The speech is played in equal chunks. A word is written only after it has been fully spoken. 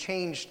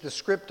changed the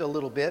script a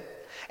little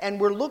bit, and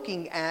we're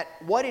looking at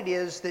what it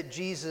is that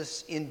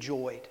Jesus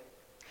enjoyed.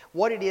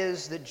 What it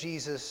is that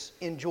Jesus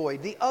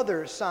enjoyed, the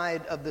other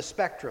side of the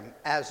spectrum,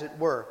 as it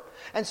were.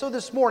 And so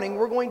this morning,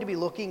 we're going to be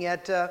looking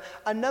at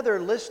another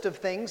list of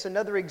things,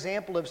 another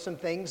example of some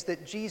things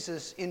that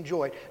Jesus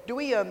enjoyed. Do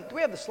we have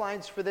the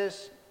slides for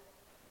this?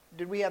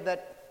 Did we have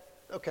that?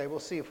 Okay, we'll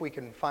see if we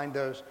can find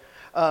those.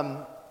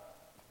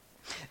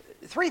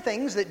 Three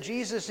things that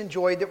Jesus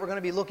enjoyed that we're going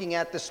to be looking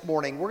at this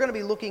morning. We're going to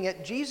be looking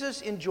at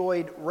Jesus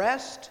enjoyed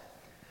rest,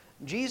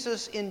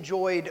 Jesus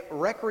enjoyed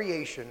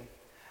recreation,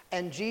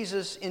 and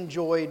Jesus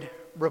enjoyed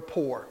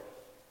rapport.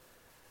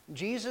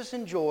 Jesus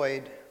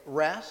enjoyed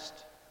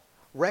rest,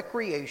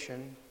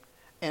 recreation,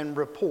 and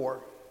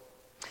rapport.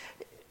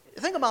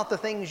 Think about the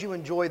things you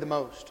enjoy the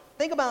most.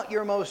 Think about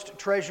your most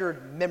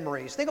treasured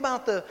memories. Think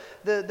about the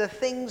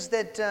things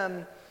that,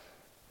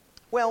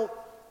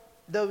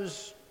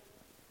 those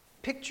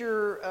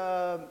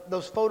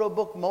those photo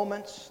book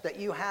moments that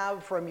you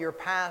have from your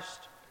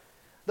past.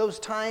 Those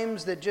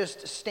times that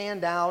just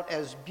stand out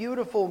as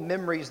beautiful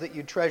memories that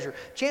you treasure.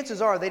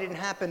 Chances are they didn't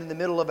happen in the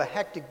middle of a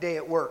hectic day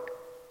at work.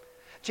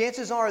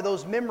 Chances are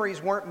those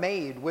memories weren't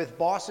made with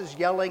bosses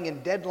yelling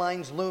and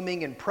deadlines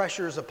looming and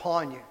pressures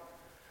upon you.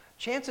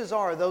 Chances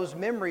are those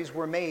memories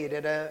were made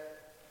at a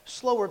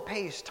slower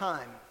paced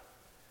time.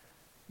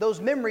 Those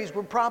memories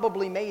were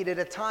probably made at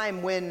a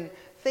time when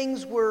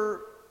things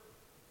were,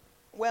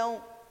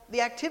 the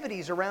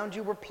activities around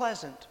you were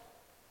pleasant.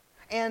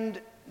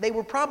 And they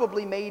were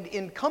probably made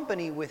in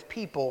company with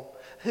people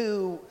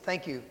who,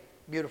 thank you,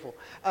 beautiful.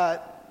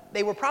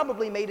 They were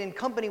probably made in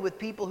company with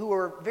people who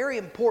are very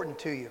important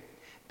to you.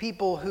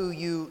 People who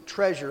you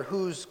treasure,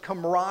 whose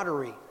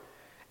camaraderie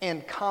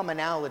and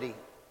commonality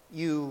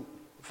you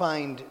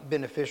find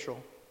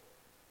beneficial.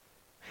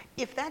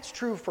 If that's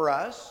true for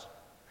us,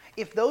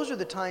 if those are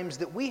the times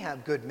that we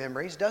have good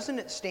memories, doesn't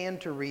it stand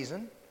to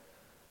reason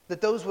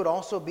that those would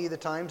also be the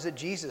times that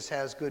Jesus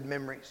has good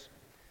memories?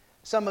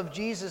 Some of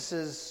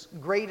Jesus's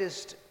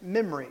greatest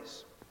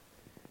memories,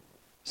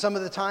 some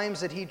of the times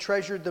that he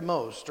treasured the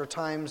most, are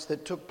times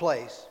that took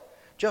place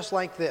just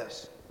like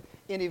this,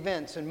 in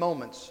events and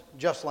moments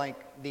just like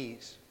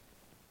these.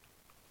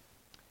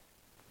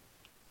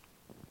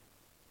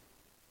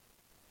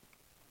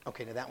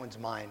 Okay, now that one's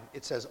mine.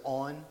 It says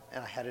on,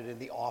 and I had it in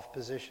the off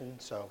position,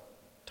 so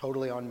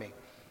totally on me.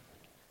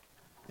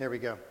 There we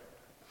go.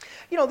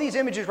 You know, these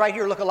images right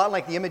here look a lot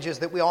like the images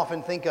that we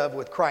often think of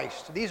with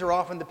Christ. These are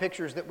often the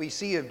pictures that we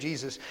see of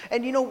Jesus.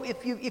 And you know,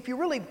 if you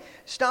really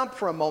stop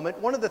for a moment,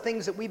 one of the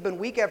things that we've been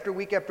week after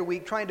week after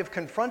week trying to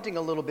confronting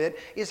a little bit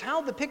is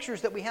how the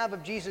pictures that we have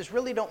of Jesus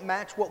really don't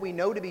match what we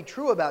know to be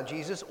true about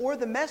Jesus or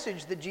the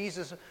message that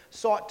Jesus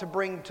sought to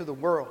bring to the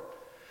world.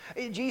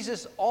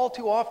 Jesus all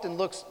too often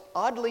looks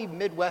oddly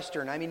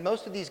Midwestern. I mean,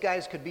 most of these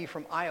guys could be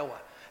from Iowa.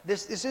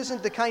 This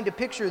isn't the kind of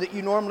picture that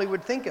you normally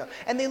would think of.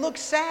 And they look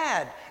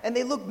sad, and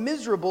they look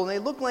miserable, and they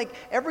look like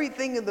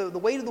everything, the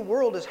weight of the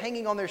world is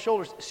hanging on their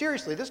shoulders.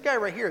 Seriously, this guy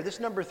right here, this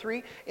number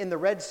 3 in the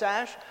red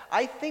sash,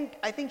 I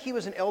think he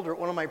was an elder at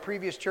one of my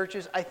previous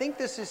churches. I think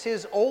this is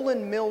his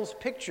Olin Mills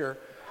picture.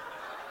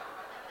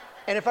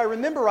 And if I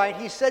remember right,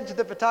 he said to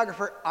the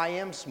photographer, "I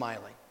am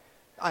smiling.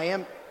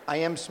 I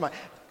am smiling."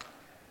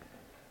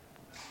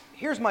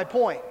 Here's my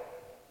point.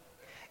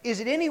 Is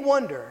it any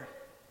wonder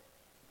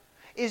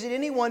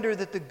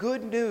that the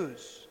good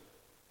news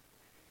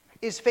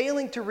is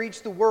failing to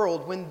reach the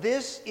world when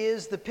this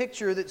is the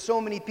picture that so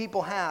many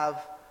people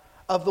have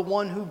of the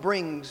one who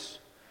brings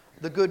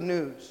the good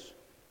news?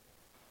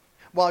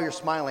 While you're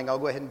smiling, I'll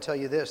go ahead and tell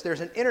you this. There's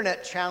an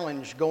internet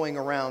challenge going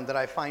around that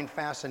I find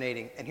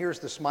fascinating, and here's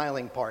the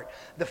smiling part.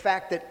 The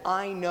fact that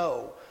I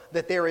know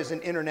that there is an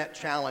internet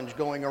challenge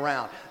going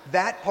around.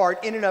 That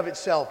part in and of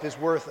itself is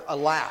worth a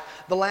laugh.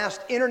 The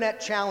last internet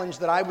challenge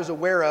that I was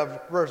aware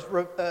of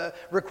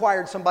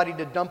required somebody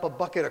to dump a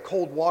bucket of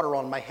cold water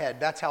on my head.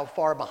 That's how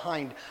far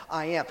behind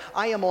I am.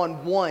 I am on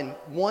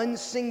one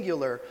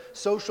singular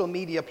social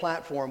media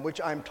platform,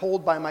 which I'm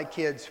told by my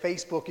kids,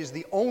 Facebook is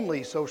the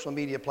only social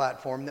media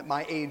platform that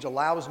my age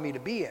allows me to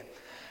be in.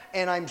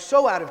 And I'm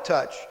so out of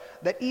touch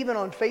that even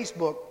on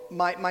Facebook,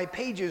 my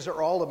pages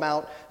are all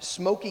about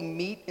smoking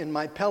meat in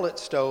my pellet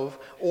stove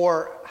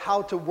or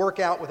how to work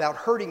out without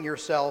hurting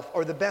yourself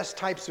or the best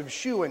types of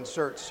shoe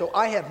inserts. So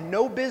I have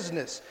no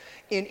business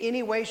in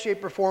any way,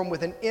 shape, or form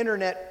with an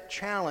internet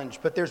challenge,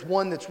 but there's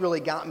one that's really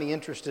got me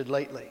interested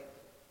lately.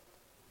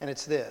 And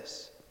it's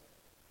this.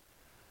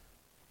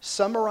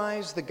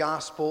 Summarize the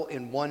gospel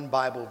in one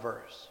Bible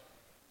verse.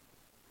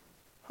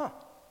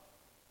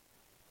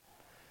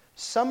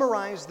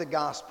 Summarize the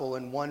gospel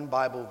in one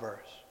Bible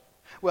verse.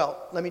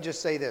 Well, let me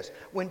just say this.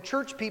 When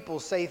church people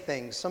say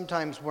things,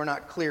 sometimes we're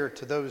not clear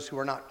to those who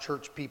are not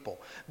church people.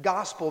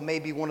 Gospel may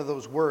be one of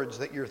those words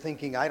that you're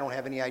thinking, I don't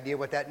have any idea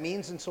what that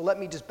means, and so let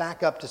me just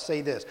back up to say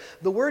this.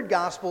 The word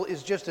gospel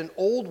is just an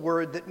old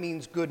word that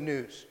means good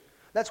news.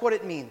 That's what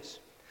it means.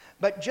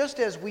 But just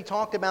as we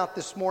talked about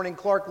this morning,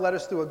 Clark led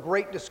us through a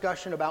great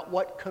discussion about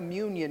what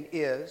communion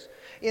is.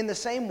 In the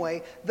same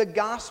way, the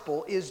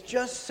gospel is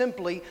just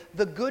simply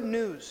the good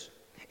news.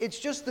 It's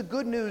just the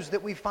good news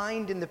that we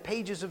find in the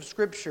pages of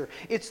Scripture.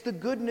 It's the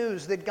good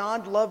news that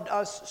God loved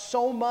us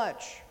so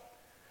much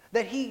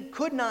that He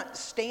could not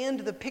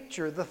stand the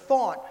picture, the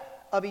thought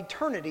of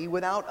eternity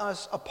without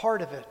us a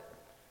part of it.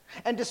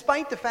 And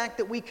despite the fact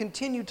that we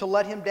continue to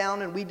let Him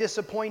down and we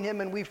disappoint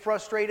Him and we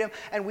frustrate Him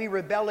and we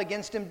rebel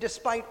against Him,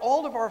 despite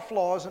all of our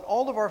flaws and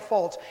all of our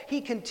faults, He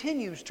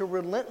continues to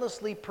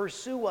relentlessly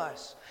pursue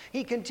us.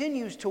 He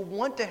continues to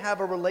want to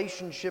have a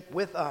relationship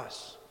with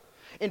us.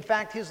 In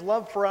fact, His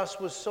love for us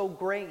was so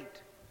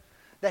great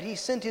that He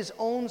sent His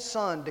own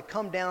Son to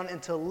come down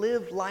and to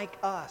live like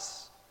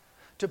us,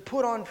 to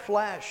put on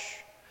flesh,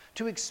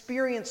 to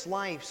experience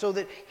life so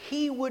that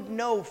He would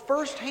know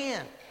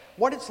firsthand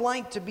what it's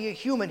like to be a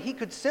human. He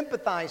could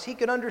sympathize. He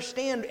could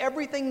understand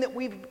everything that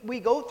we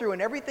go through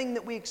and everything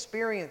that we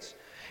experience.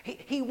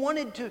 He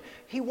wanted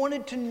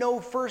to know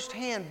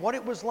firsthand what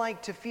it was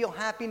like to feel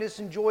happiness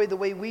and joy the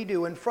way we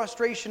do, and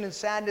frustration and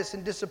sadness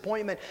and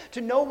disappointment,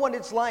 to know what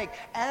it's like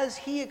as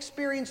He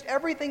experienced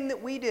everything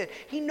that we did.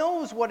 He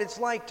knows what it's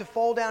like to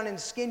fall down and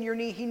skin your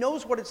knee. He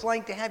knows what it's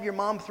like to have your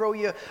mom throw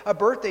you a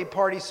birthday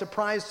party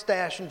surprise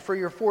stash and for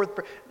your fourth.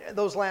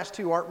 Those last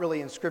two aren't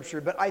really in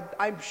Scripture, but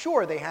I'm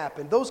sure they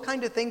happen. Those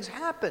kind of things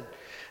happen.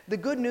 The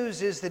good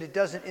news is that it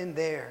doesn't end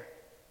there.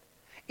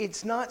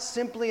 It's not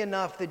simply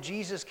enough that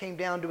Jesus came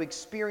down to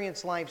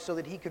experience life so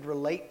that He could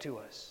relate to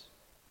us.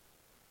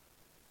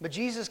 But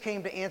Jesus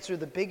came to answer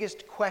the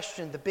biggest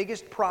question, the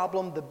biggest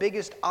problem, the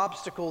biggest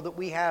obstacle that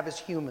we have as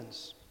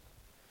humans: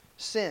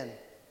 sin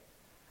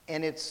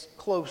and its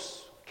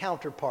close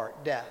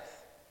counterpart,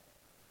 death.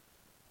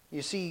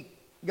 You see,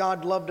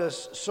 God loved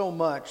us so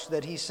much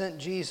that He sent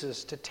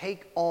Jesus to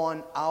take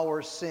on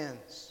our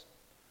sins,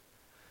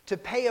 to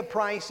pay a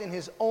price in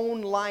His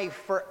own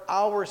life for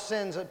our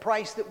sins, a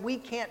price that we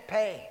can't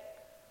pay,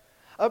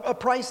 a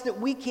price that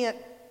we can't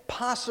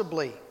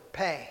possibly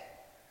pay.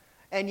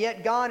 And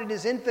yet God in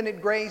His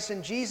infinite grace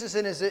and Jesus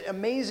in His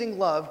amazing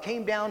love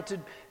came down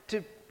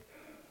to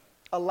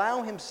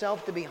allow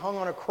Himself to be hung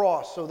on a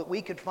cross so that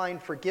we could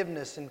find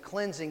forgiveness and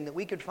cleansing, that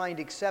we could find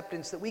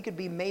acceptance, that we could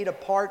be made a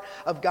part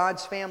of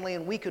God's family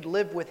and we could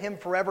live with Him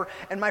forever.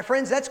 And my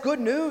friends, that's good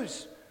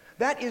news.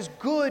 That is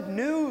good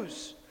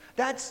news.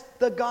 That's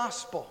the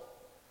gospel.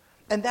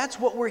 And that's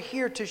what we're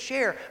here to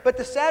share. But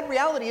the sad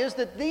reality is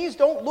that these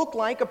don't look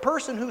like a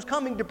person who's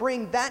coming to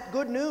bring that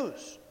good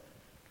news.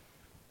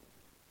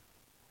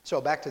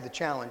 So back to the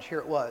challenge. Here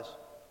it was.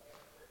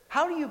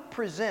 How do you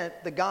present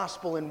the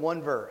gospel in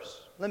one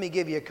verse? Let me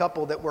give you a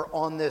couple that were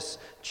on this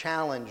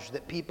challenge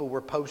that people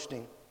were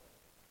posting.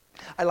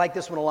 I like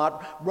this one a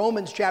lot.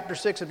 Romans chapter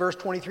 6 and verse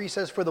 23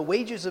 says, "For the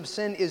wages of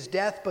sin is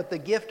death, but the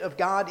gift of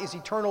God is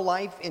eternal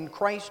life in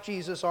Christ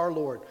Jesus our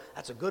Lord."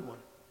 That's a good one.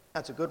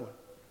 That's a good one.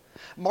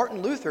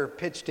 Martin Luther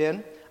pitched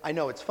in. I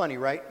know, it's funny,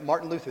 right?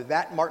 Martin Luther,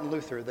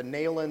 the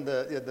nailing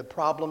the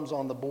problems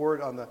on the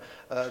board, on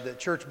the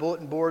church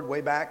bulletin board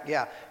way back.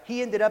 Yeah,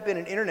 he ended up in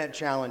an internet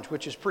challenge,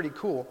 which is pretty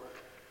cool.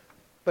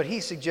 But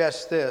he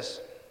suggests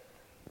this.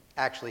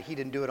 Actually, he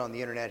didn't do it on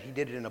the internet. He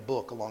did it in a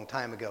book a long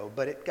time ago,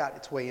 but it got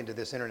its way into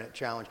this internet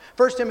challenge.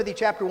 1 Timothy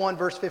chapter 1,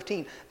 verse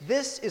 15.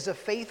 "This is a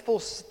faithful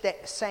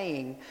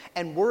saying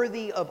and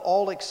worthy of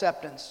all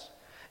acceptance.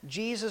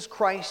 Jesus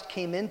Christ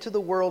came into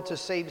the world to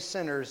save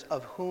sinners,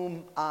 of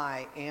whom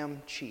I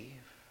am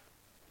chief."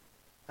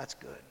 That's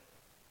good.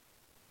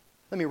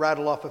 Let me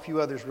rattle off a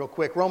few others real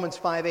quick. Romans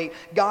 5:8.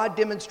 "God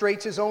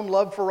demonstrates His own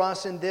love for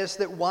us in this,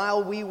 that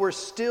while we were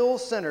still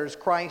sinners,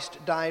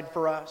 Christ died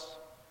for us."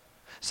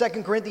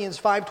 2 Corinthians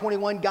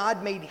 5:21,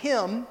 "God made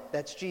Him,"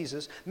 that's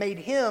Jesus, "made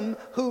Him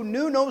who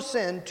knew no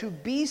sin to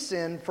be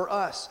sin for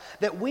us,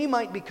 that we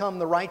might become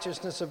the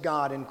righteousness of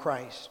God in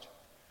Christ."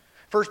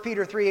 1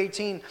 Peter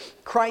 3:18,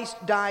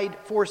 "Christ died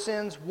for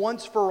sins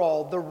once for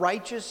all, the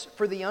righteous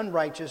for the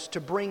unrighteous, to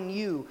bring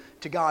you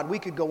to God." We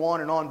could go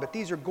on, but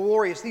these are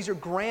glorious, these are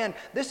grand.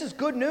 This is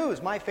good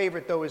news. My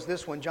favorite, though, is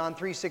this one, John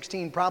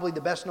 3:16, probably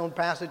the best known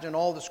passage in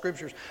all the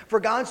Scriptures. "For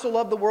God so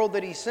loved the world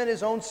that He sent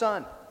His own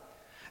Son."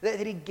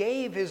 That He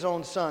gave His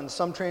own Son,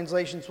 some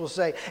translations will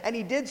say. And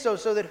He did so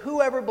that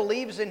whoever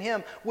believes in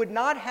Him would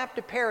not have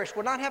to perish,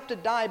 would not have to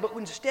die, but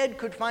instead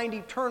could find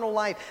eternal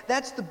life.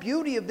 That's the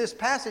beauty of this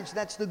passage.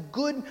 That's the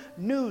good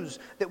news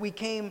that we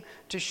came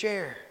to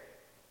share.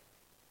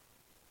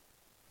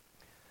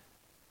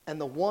 And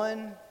the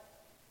one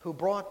who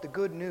brought the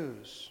good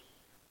news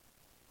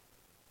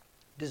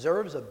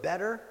deserves a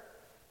better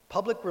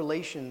public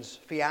relations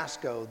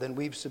fiasco than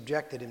we've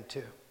subjected him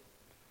to.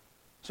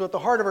 So at the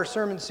heart of our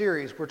sermon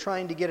series, we're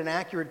trying to get an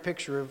accurate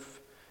picture of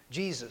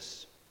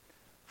Jesus,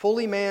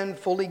 fully man,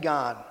 fully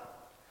God,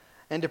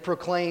 and to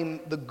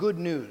proclaim the good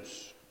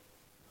news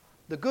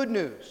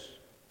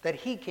that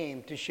He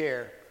came to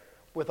share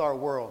with our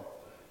world.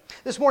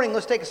 This morning,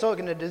 let's take a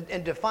second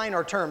and define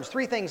our terms.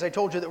 Three things I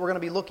told you that we're going to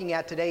be looking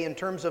at today in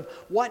terms of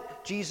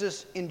what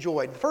Jesus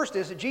enjoyed. The first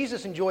is that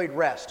Jesus enjoyed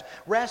rest.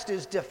 Rest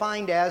is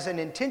defined as an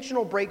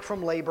intentional break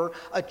from labor,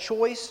 a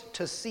choice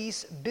to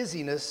cease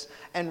busyness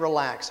and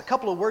relax. A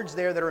couple of words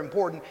there that are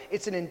important.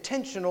 It's an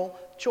intentional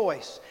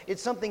choice.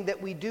 It's something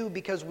that we do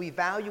because we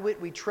value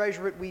it, we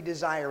treasure it, we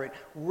desire it.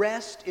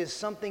 Rest is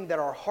something that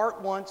our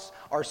heart wants,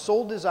 our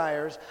soul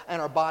desires,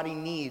 and our body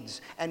needs.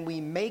 And we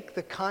make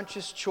the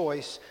conscious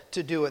choice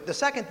to do it. The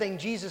second thing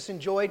Jesus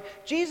enjoyed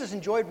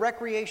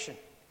recreation.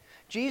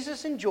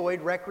 Jesus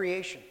enjoyed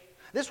recreation.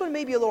 This one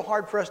may be a little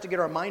hard for us to get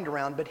our mind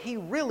around, but he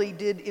really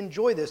did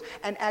enjoy this.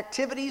 An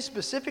activity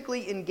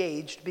specifically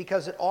engaged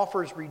because it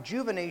offers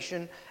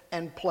rejuvenation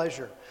and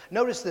pleasure.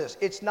 Notice this,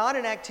 it's not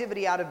an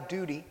activity out of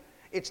duty.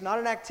 It's not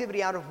an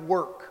activity out of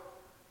work.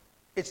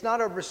 It's not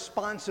a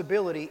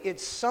responsibility.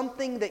 It's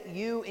something that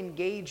you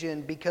engage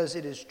in because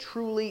it is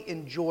truly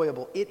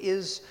enjoyable. It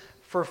is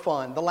for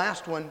fun. The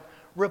last one,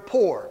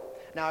 rapport.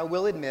 Now, I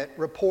will admit,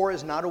 rapport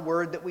is not a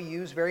word that we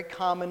use very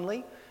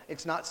commonly.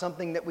 It's not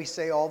something that we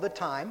say all the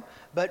time,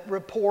 but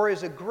rapport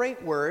is a great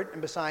word,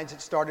 and besides,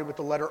 it started with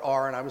the letter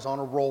R, and I was on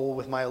a roll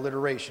with my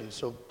alliteration,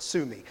 so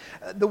sue me.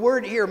 The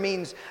word here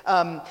means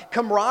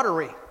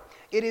camaraderie.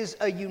 It is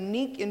a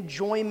unique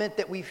enjoyment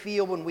that we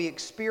feel when we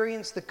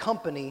experience the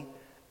company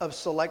of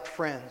select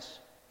friends.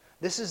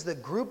 This is the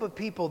group of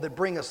people that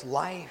bring us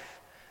life.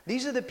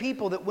 These are the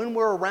people that when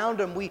we're around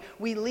them, we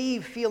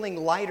leave feeling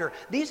lighter.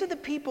 These are the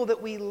people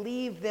that we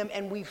leave them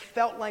and we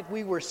felt like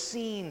we were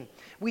seen.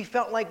 We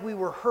felt like we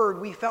were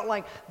heard. We felt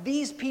like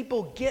these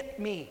people get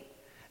me.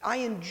 I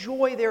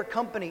enjoy their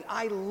company.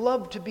 I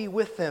love to be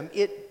with them.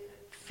 It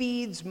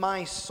feeds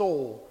my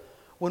soul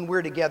when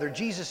we're together.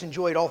 Jesus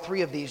enjoyed all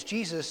three of these.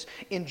 Jesus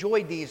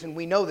enjoyed these, and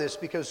we know this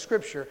because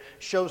Scripture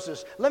shows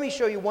us. Let me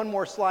show you one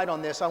more slide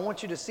on this. I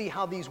want you to see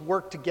how these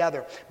work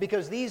together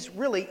because these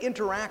really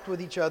interact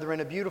with each other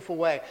in a beautiful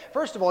way.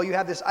 First of all, you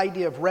have this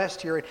idea of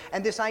rest here,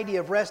 and this idea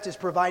of rest is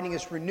providing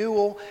us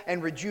renewal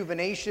and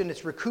rejuvenation.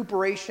 It's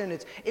recuperation.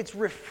 It's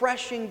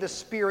refreshing the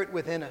spirit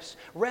within us.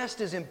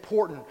 Rest is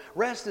important.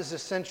 Rest is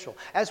essential.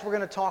 As we're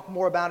going to talk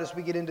more about as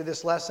we get into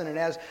this lesson, and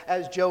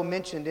as Joe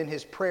mentioned in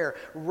his prayer,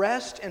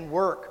 rest and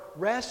work.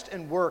 Rest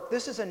and work.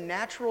 This is a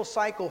natural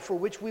cycle for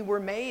which we were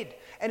made.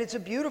 And it's a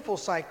beautiful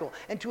cycle.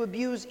 And to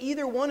abuse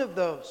either one of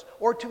those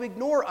or to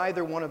ignore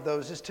either one of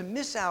those is to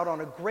miss out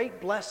on a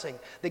great blessing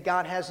that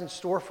God has in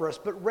store for us.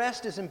 But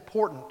rest is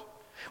important.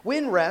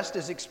 When rest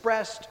is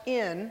expressed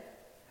in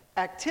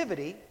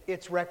activity,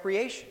 it's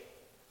recreation.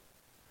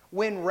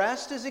 When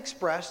rest is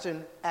expressed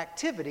in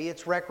activity,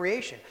 it's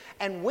recreation.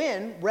 And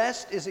when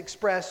rest is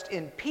expressed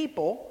in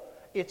people,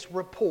 it's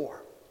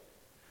rapport.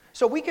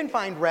 So we can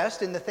find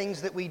rest in the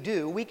things that we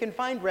do. We can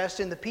find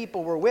rest in the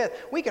people we're with.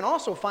 We can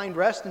also find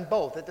rest in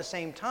both at the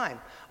same time.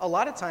 A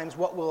lot of times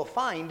what we'll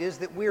find is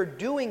that we're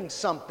doing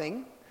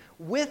something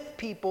with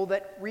people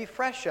that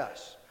refresh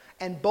us.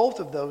 And both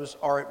of those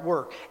are at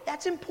work.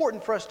 That's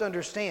important for us to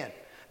understand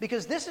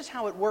because this is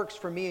how it works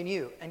for me and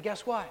you. And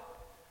guess what?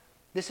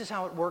 This is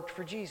how it worked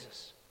for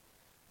Jesus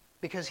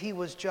because he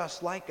was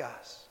just like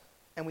us.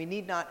 And we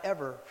need not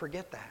ever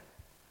forget that.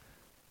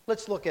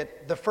 Let's look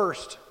at the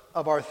first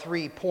of our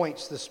 3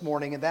 points this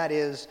morning, and that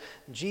is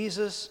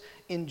Jesus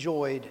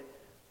enjoyed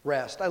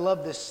rest. I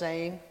love this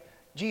saying,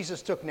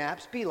 Jesus took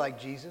naps, be like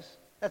Jesus.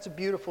 That's a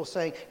beautiful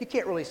saying. You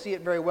can't really see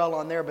it very well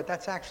on there, but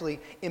that's actually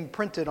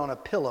imprinted on a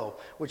pillow,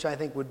 which I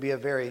think would be a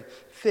very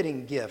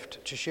fitting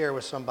gift to share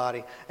with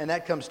somebody, and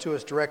that comes to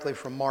us directly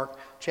from Mark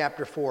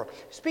chapter 4.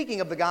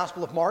 Speaking of the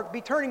Gospel of Mark,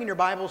 be turning in your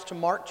Bibles to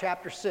Mark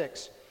chapter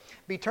 6.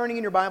 Be turning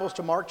in your Bibles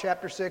to Mark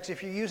chapter 6.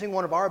 If you're using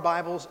one of our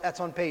Bibles, that's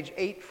on page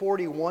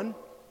 841.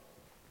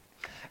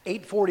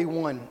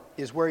 841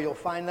 is where you'll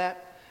find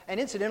that.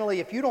 And incidentally,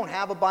 if you don't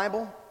have a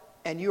Bible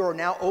and you are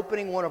now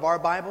opening one of our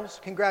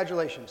Bibles,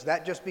 congratulations.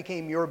 That just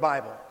became your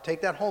Bible.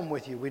 Take that home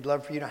with you. We'd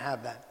love for you to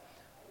have that.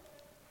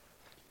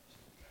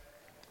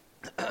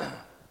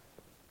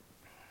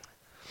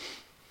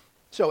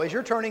 So as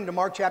you're turning to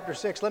Mark chapter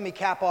 6, let me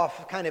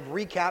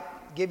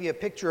give you a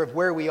picture of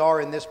where we are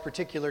in this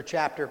particular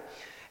chapter.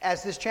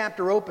 As this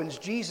chapter opens,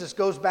 Jesus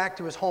goes back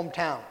to his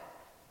hometown.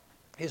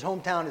 His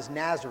hometown is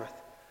Nazareth.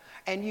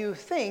 And you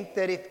think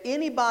that if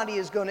anybody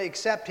is going to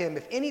accept him,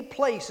 if any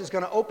place is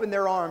going to open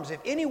their arms, if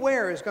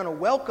anywhere is going to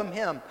welcome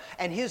him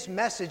and his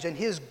message and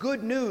his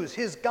good news,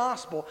 his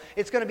gospel,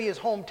 it's going to be his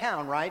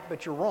hometown, right?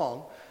 But you're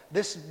wrong.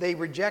 They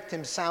reject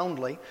him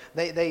soundly.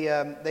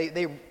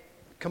 They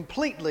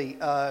completely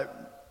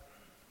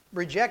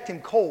reject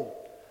him cold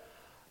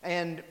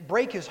and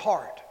break his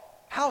heart.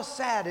 How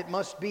sad it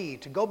must be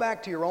to go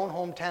back to your own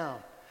hometown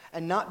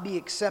and not be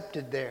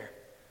accepted there.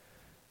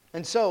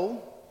 And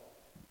so,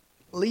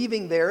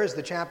 leaving there as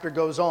the chapter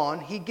goes on,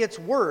 he gets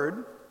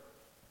word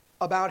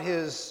about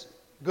his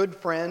good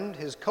friend,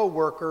 his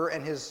co-worker,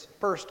 and his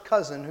first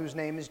cousin, whose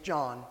name is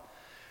John.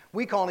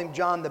 We call him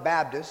John the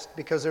Baptist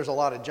because there's a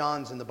lot of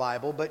Johns in the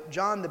Bible, but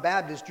John the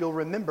Baptist, you'll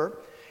remember,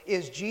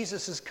 is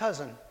Jesus'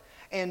 cousin.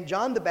 And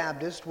John the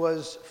Baptist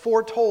was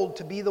foretold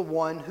to be the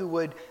one who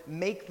would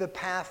make the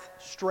path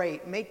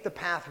straight, make the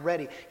path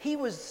ready. He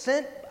was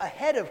sent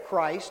ahead of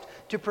Christ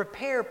to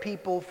prepare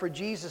people for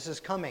Jesus'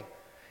 coming.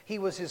 He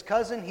was his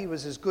cousin, he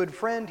was his good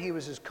friend, he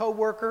was his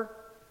co-worker.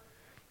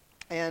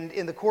 And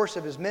in the course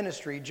of his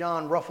ministry,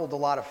 John ruffled a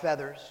lot of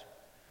feathers.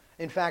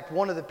 In fact,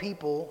 one of the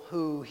people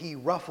who he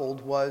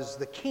ruffled was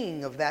the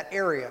king of that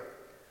area.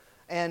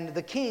 And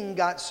the king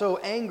got so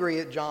angry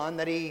at John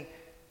that he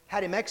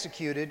had him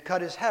executed,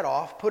 cut his head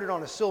off, put it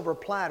on a silver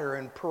platter,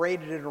 and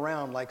paraded it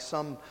around like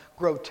some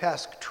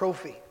grotesque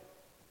trophy.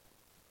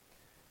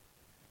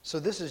 So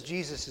this is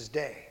Jesus'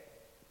 day.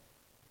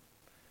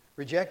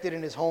 Rejected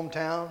in his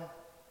hometown,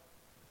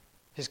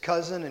 his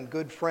cousin and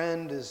good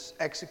friend is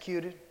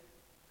executed.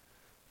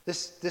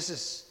 This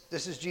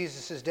is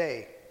Jesus'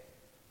 day.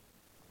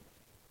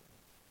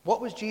 What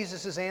was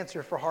Jesus'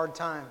 answer for hard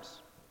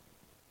times?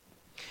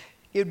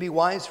 It would be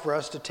wise for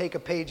us to take a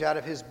page out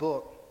of his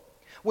book.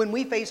 When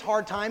we face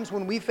hard times,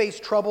 when we face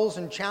troubles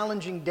and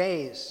challenging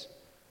days,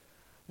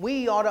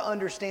 we ought to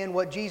understand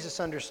what Jesus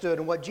understood.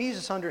 And what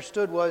Jesus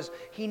understood was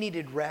he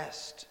needed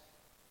rest.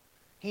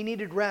 He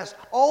needed rest.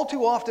 All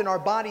too often our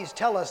bodies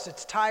tell us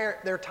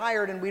they're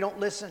tired and we don't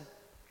listen.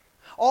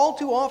 All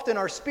too often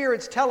our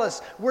spirits tell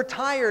us we're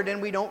tired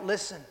and we don't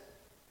listen.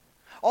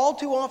 All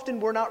too often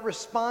we're not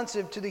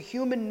responsive to the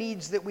human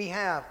needs that we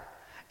have.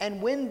 And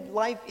when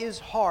life is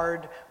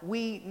hard,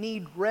 we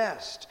need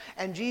rest.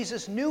 And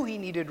Jesus knew he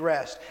needed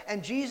rest.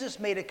 And Jesus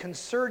made a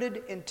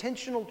concerted,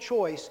 intentional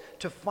choice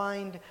to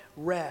find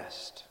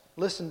rest.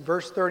 Listen,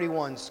 verse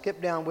 31. Skip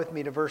down with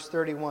me to verse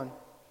 31.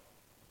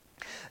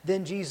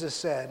 Then Jesus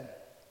said,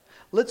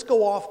 "Let's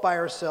go off by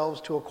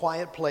ourselves to a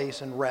quiet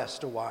place and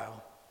rest a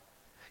while."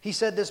 He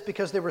said this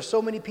because there were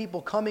so many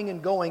people coming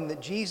and going that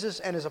Jesus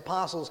and his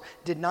apostles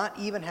did not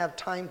even have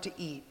time to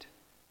eat.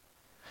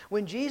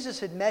 When Jesus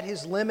had met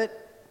his limit,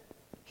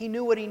 he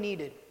knew what he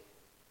needed.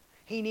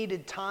 He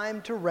needed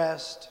time to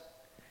rest,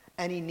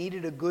 and he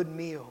needed a good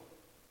meal.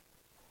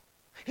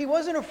 He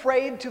wasn't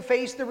afraid to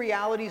face the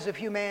realities of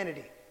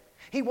humanity.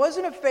 He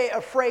wasn't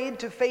afraid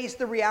to face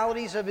the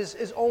realities of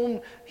his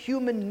own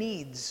human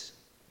needs.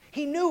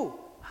 He knew,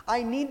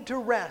 I need to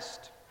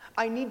rest.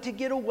 I need to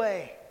get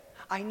away.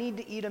 I need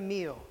to eat a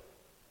meal.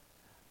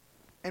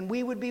 And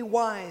we would be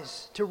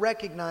wise to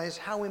recognize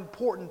how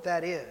important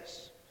that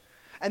is.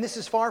 And this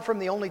is far from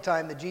the only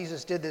time that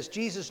Jesus did this.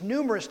 Jesus,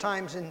 numerous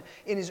times in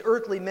his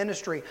earthly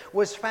ministry,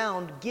 was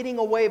found getting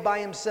away by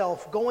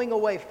himself, going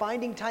away,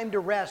 finding time to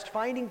rest,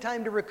 finding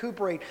time to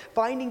recuperate,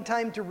 finding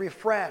time to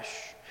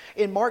refresh.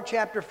 In Mark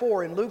chapter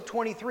 4, in Luke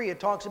 23, it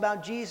talks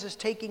about Jesus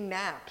taking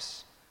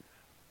naps.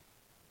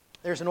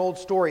 There's an old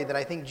story that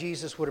I think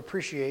Jesus would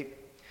appreciate.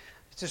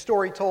 It's a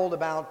story told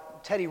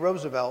about Teddy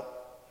Roosevelt,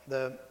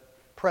 the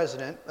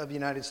president of the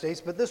United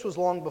States, but this was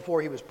long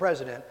before he was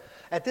president.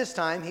 At this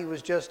time, he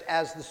was just,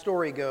 as the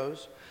story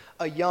goes,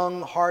 a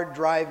young,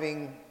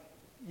 hard-driving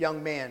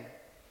young man.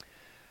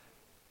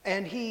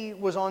 And he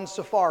was on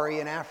safari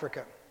in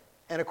Africa.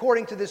 And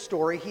according to this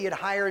story, he had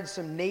hired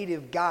some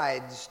native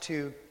guides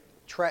to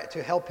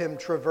help him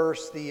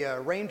traverse the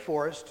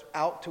rainforest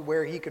out to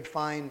where he could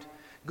find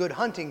good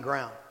hunting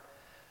ground.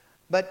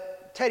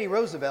 But Teddy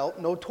Roosevelt,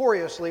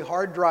 notoriously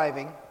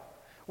hard-driving,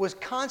 was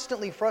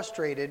constantly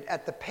frustrated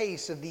at the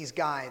pace of these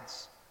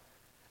guides.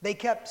 They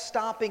kept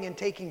stopping and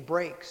taking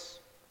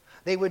breaks.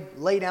 They would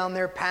lay down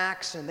their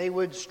packs and they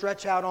would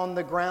stretch out on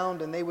the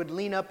ground and they would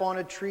lean up on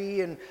a tree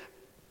and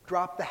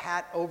drop the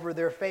hat over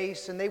their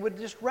face and they would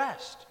just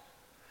rest.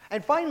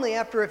 And finally,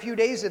 after a few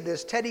days of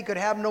this, Teddy could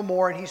have no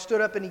more and he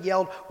stood up and he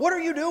yelled, "What are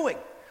you doing?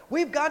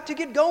 We've got to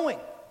get going."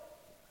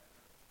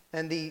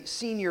 And the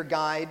senior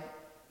guide,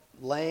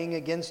 laying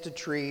against a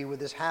tree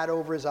with his hat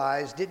over his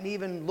eyes, didn't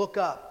even look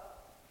up,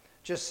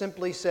 just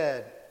simply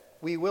said,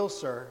 "We will,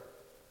 sir,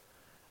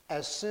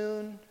 as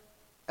soon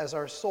as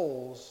our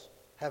souls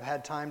have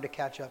had time to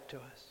catch up to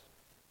us."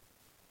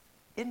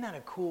 Isn't that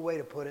a cool way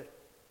to put it?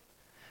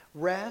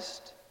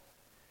 Rest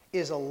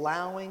is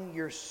allowing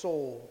your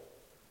soul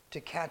to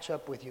catch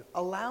up with you,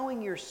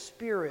 allowing your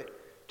spirit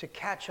to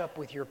catch up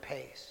with your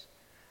pace.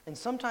 And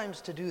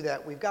sometimes to do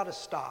that, we've got to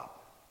stop.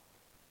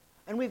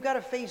 And we've got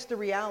to face the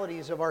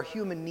realities of our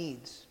human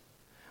needs.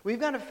 We've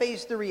got to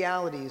face the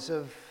realities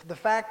of the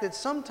fact that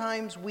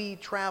sometimes we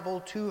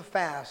travel too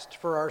fast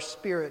for our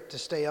spirit to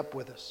stay up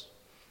with us.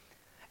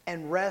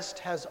 And rest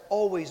has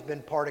always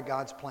been part of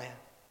God's plan.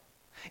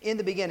 In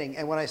the beginning,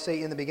 and when I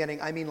say in the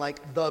beginning, I mean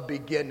like the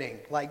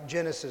beginning, like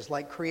Genesis,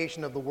 like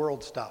creation of the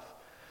world stuff.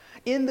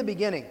 In the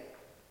beginning,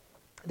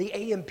 the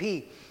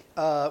AMP,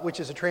 which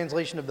is a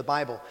translation of the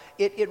Bible,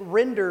 it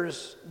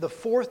renders the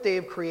fourth day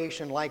of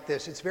creation like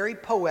this. It's very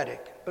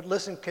poetic, but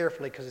listen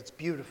carefully because it's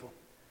beautiful.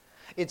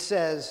 It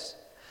says,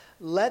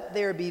 "Let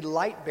there be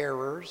light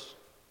bearers,"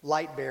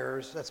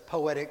 that's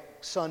poetic,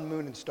 sun,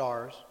 moon, and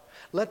stars.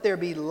 "Let there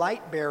be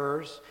light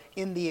bearers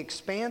in the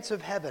expanse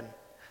of heaven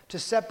to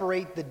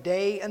separate the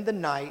day and the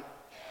night,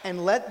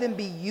 and let them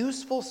be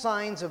useful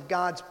signs of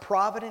God's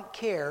provident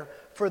care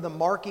for the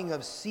marking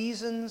of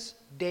seasons,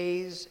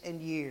 days,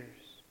 and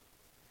years."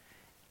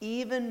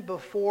 Even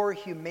before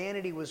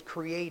humanity was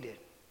created,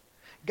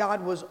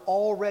 God was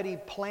already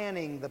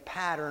planning the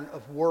pattern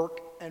of work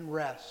and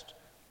rest.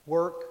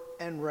 Work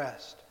and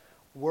rest.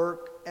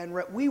 Work and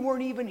rest. We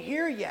weren't even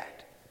here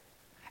yet.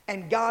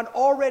 And God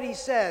already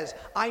says,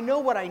 I know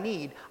what I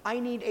need. I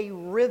need a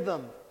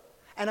rhythm.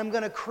 And I'm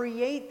going to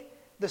create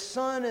the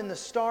sun and the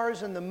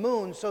stars and the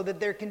moon so that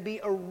there can be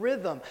a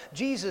rhythm.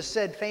 Jesus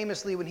said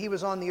famously when he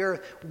was on the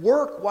earth,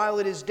 work while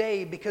it is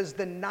day because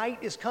the night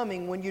is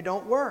coming when you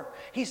don't work.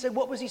 He said,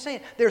 what was he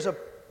saying? There's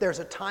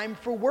a time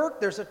for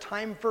work. There's a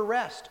time for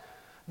rest.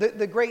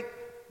 The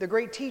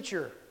great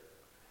teacher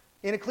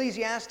in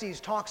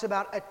Ecclesiastes talks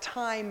about a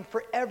time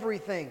for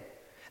everything.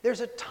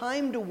 There's a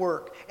time to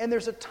work and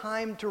there's a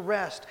time to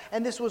rest.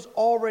 And this was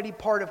already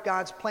part of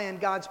God's plan.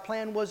 God's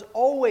plan was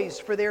always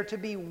for there to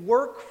be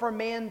work for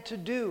man to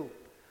do.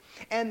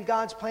 And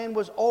God's plan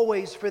was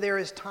always for there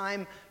is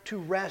time to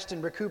rest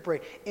and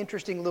recuperate.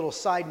 Interesting little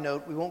side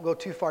note, we won't go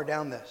too far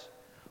down this.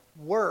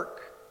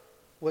 Work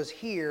was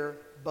here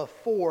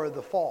before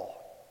the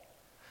fall.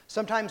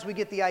 Sometimes we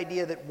get the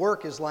idea that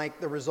work is like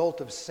the result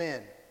of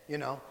sin,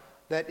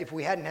 that if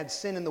we hadn't had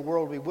sin in the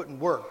world, we wouldn't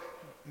work.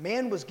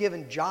 Man was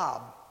given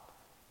job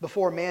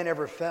before man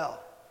ever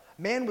fell.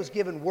 Man was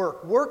given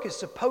work. Work is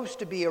supposed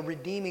to be a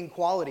redeeming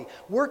quality.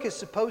 Work is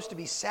supposed to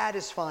be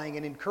satisfying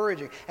and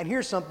encouraging. And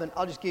here's something,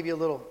 I'll just give you a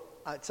little,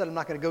 I said I'm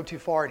not going to go too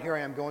far, and here I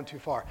am going too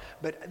far.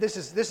 But this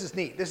is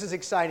neat. This is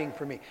exciting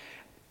for me.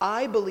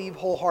 I believe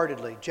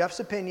wholeheartedly,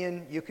 Jeff's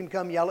opinion, you can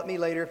come yell at me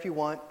later if you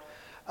want.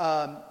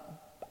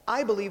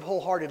 I believe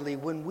wholeheartedly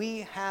when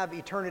we have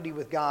eternity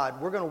with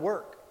God, we're going to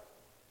work.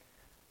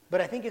 But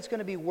I think it's going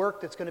to be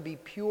work that's going to be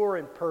pure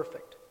and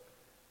perfect.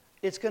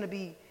 It's going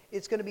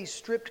to be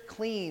stripped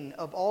clean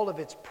of all of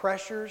its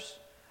pressures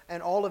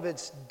and all of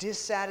its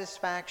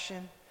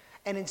dissatisfaction.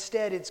 And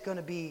instead, it's going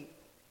to be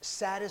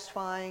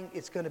satisfying.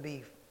 It's going to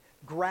be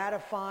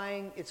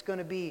gratifying. It's going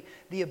to be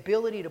the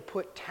ability to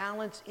put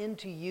talents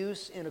into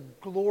use in a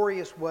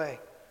glorious way.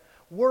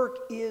 Work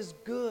is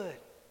good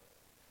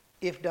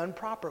if done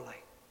properly.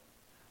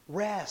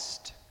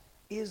 Rest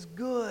is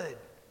good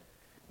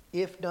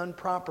if done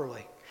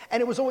properly. And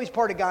it was always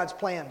part of God's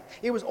plan.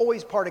 It was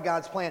always part of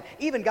God's plan.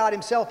 Even God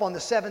himself on the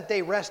seventh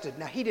day rested.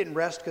 Now, he didn't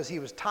rest because he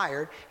was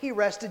tired. He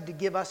rested to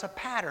give us a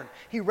pattern.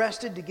 He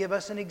rested to give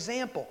us an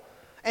example.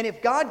 And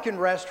if God can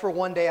rest for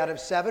one day out of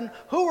 7,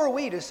 who are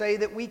we to say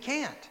that we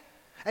can't?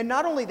 And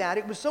not only that,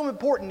 it was so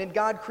important in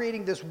God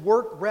creating this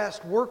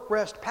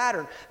work-rest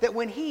pattern that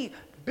when he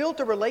built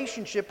a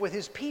relationship with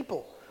his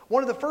people,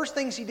 one of the first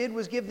things he did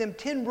was give them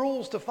 10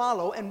 rules to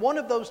follow, and one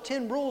of those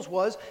 10 rules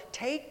was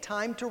take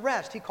time to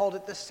rest. He called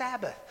it the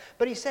Sabbath.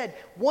 But he said,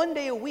 one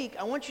day a week,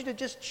 I want you to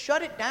just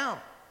shut it down.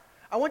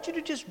 I want you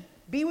to just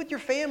be with your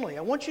family.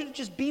 I want you to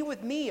just be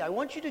with me. I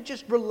want you to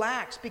just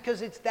relax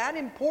because it's that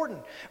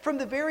important. From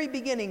the very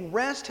beginning,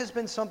 rest has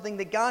been something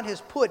that God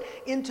has put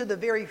into the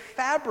very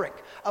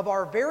fabric of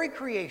our very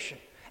creation.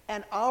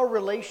 And our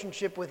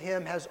relationship with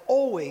him has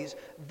always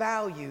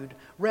valued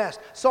rest.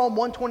 Psalm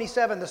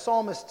 127, the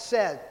psalmist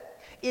said,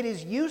 it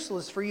is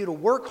useless for you to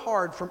work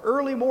hard from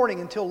early morning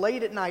until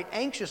late at night,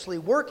 anxiously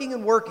working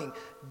and working.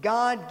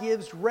 God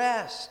gives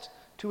rest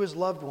to his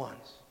loved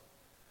ones.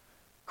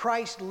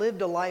 Christ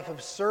lived a life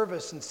of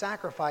service and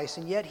sacrifice,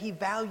 and yet he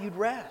valued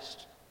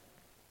rest.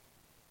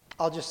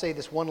 I'll just say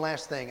this one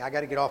last thing. I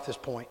got to get off this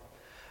point.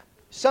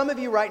 Some of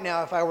you right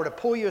now, if I were to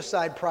pull you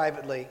aside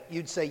privately,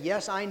 you'd say,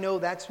 yes, I know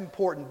that's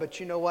important, but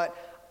you know what?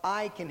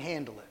 I can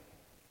handle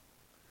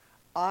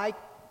it.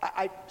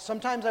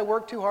 Sometimes I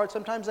work too hard,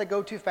 sometimes I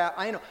go too fast,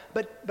 I know,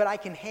 but I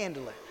can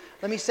handle it.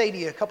 Let me say to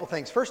you a couple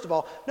things. First of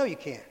all, no, you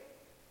can't.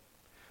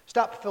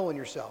 Stop fooling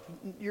yourself.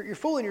 You're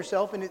fooling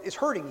yourself and it's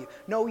hurting you.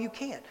 No, you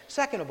can't.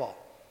 Second of all,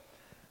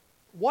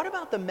 what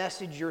about the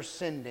message you're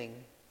sending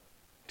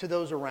to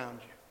those around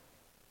you?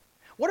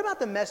 What about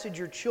the message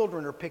your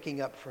children are picking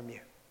up from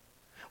you?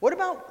 What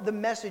about the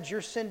message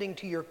you're sending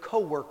to your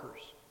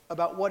coworkers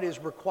about what is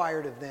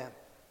required of them?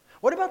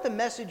 What about the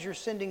message you're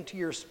sending to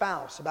your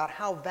spouse about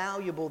how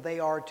valuable they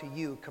are to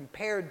you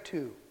compared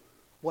to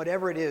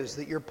whatever it is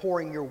that you're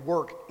pouring your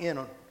work in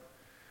on?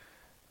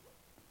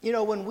 You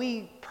know, when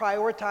we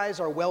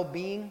prioritize our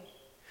well-being,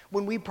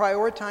 when we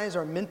prioritize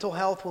our mental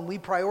health, when we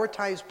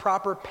prioritize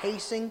proper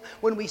pacing,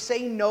 when we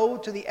say no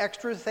to the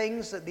extra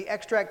things, the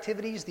extra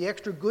activities, the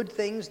extra good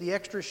things, the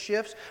extra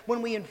shifts,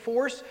 when we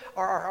enforce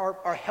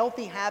our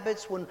healthy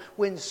habits,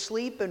 when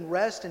sleep and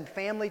rest and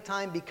family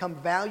time become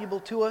valuable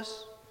to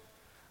us,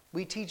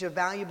 we teach a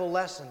valuable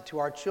lesson to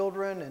our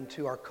children and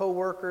to our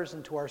coworkers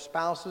and to our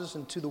spouses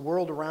and to the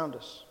world around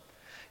us.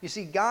 You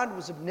see, God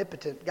was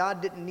omnipotent.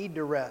 God didn't need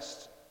to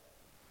rest.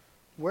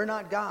 We're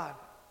not God,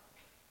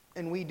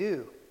 and we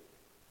do.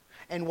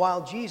 And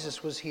while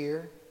Jesus was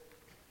here,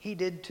 he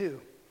did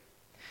too.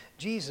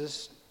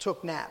 Jesus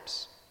took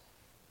naps.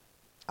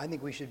 I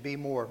think we should be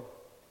more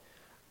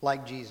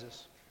like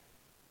Jesus.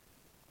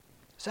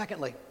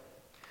 Secondly,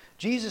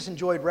 Jesus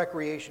enjoyed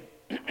recreation.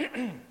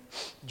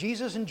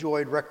 Jesus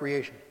enjoyed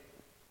recreation.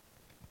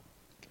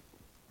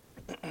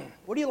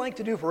 What do you like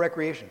to do for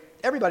recreation?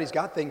 Everybody's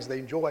got things they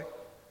enjoy.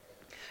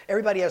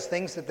 Everybody has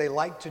things that they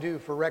like to do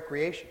for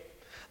recreation.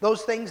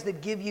 Those things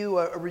that give you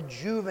a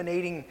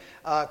rejuvenating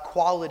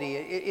quality.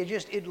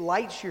 It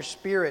lights your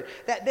spirit.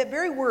 That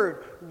very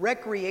word,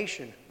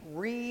 recreation,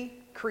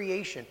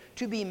 recreation,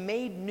 to be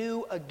made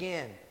new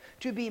again,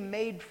 to be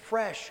made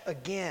fresh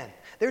again.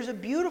 There's a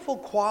beautiful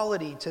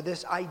quality to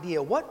this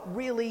idea. What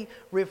really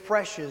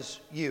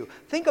refreshes you?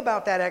 Think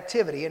about that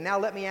activity, and now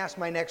let me ask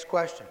my next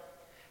question.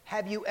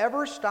 Have you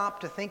ever stopped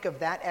to think of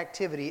that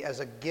activity as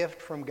a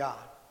gift from God?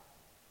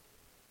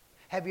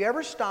 Have you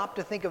ever stopped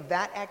to think of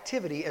that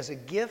activity as a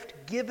gift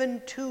given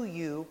to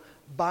you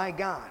by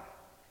God?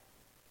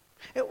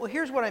 Well,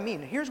 here's what I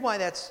mean. Here's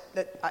why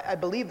I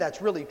believe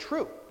that's really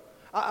true.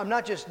 I'm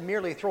not just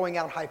merely throwing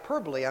out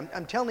hyperbole.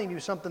 I'm telling you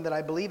something that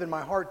I believe in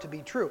my heart to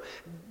be true.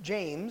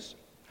 James,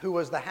 who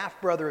was the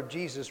half-brother of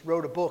Jesus,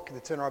 wrote a book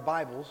that's in our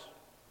Bibles,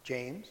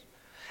 James.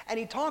 And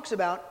he talks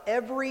about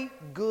every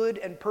good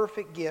and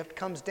perfect gift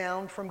comes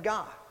down from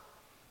God.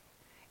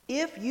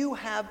 If you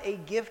have a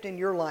gift in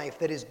your life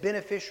that is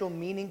beneficial,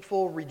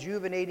 meaningful,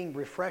 rejuvenating,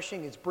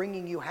 refreshing, it's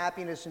bringing you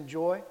happiness and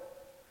joy,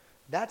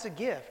 that's a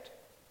gift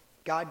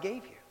God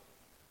gave you.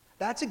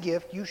 That's a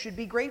gift you should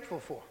be grateful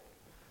for.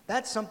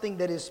 That's something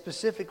that is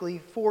specifically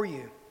for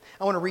you.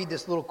 I want to read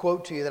this little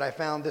quote to you that I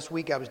found this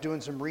week. I was doing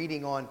some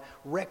reading on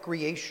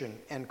recreation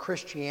and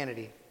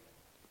Christianity.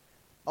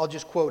 I'll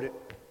just quote it.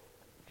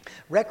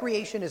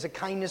 Recreation is a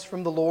kindness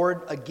from the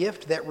Lord, a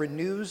gift that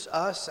renews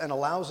us and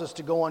allows us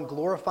to go on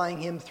glorifying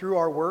Him through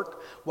our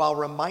work while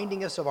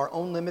reminding us of our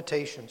own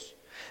limitations.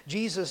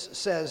 Jesus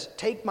says,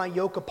 "Take my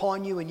yoke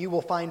upon you and you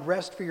will find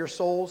rest for your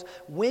souls."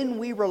 When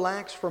we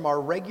relax from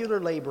our regular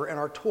labor and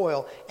our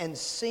toil and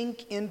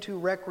sink into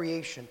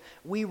recreation,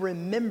 we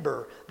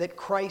remember that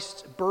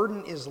Christ's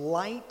burden is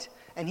light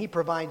and He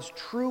provides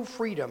true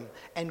freedom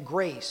and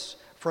grace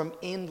from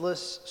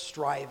endless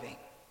striving.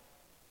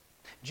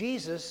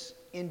 Jesus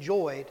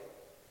enjoyed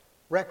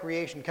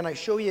recreation. Can I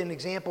show you an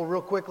example real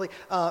quickly?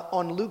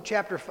 In Luke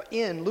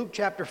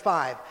chapter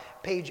 5,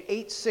 page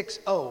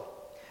 860.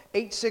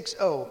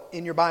 860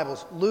 in your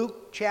Bibles.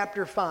 Luke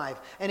chapter 5.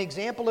 An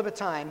example of a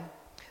time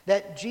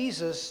that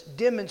Jesus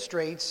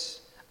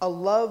demonstrates a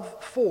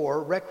love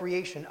for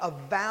recreation, a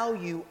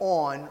value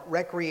on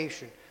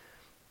recreation.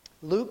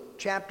 Luke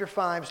chapter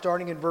 5,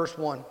 starting in verse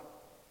 1,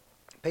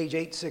 page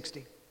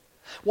 860.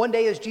 One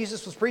day as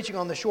Jesus was preaching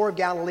on the shore of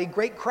Galilee,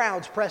 great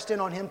crowds pressed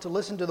in on him to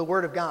listen to the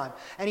word of God.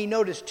 And he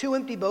noticed 2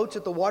 empty boats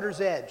at the water's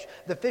edge.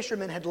 The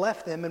fishermen had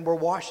left them and were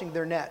washing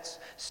their nets.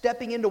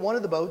 Stepping into one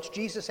of the boats,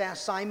 Jesus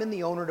asked Simon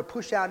the owner to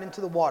push out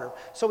into the water.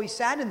 So he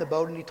sat in the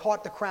boat and he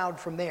taught the crowd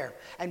from there.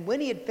 And when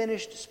he had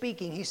finished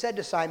speaking, he said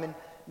to Simon,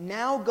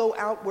 "Now go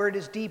out where it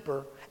is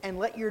deeper and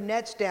let your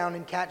nets down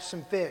and catch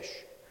some fish."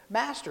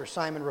 "Master,"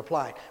 Simon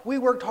replied, "we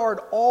worked hard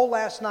all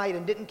last night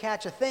and didn't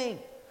catch a thing.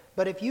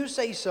 But if you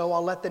say so,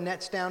 I'll let the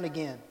nets down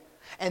again."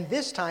 And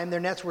this time their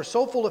nets were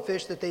so full of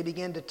fish that they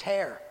began to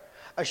tear.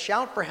 A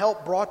shout for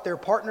help brought their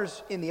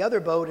partners in the other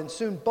boat, and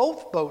soon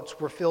both boats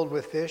were filled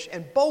with fish,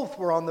 and both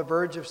were on the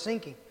verge of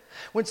sinking.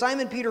 When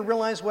Simon Peter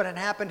realized what had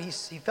happened,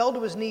 he fell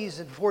to his knees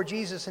before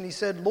Jesus, and he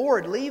said,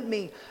 "Lord, leave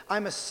me.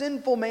 I'm a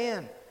sinful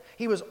man."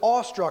 He was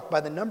awestruck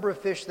by the number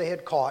of fish they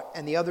had caught,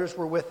 and the others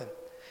were with him.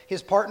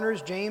 His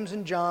partners, James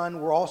and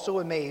John, were also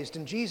amazed.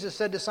 And Jesus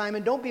said to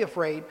Simon, "Don't be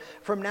afraid.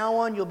 From now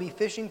on, you'll be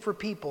fishing for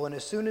people." And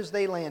as soon as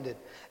they landed,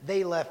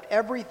 they left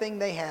everything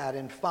they had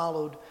and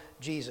followed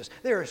Jesus.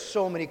 There are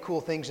so many cool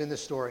things in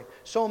this story.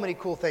 So many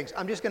cool things.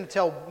 I'm just going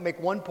to make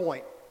one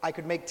point. I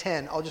could make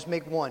 10. I'll just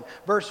make one.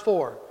 Verse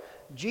 4,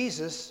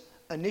 Jesus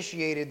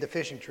initiated the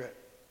fishing trip.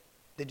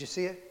 Did you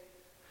see it?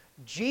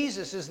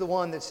 Jesus is the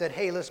one that said,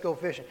 "Hey, let's go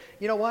fishing."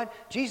 You know what?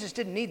 Jesus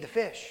didn't need the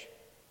fish.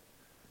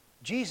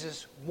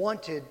 Jesus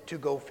wanted to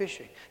go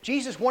fishing.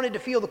 Jesus wanted to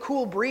feel the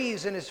cool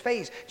breeze in his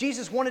face.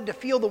 Jesus wanted to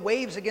feel the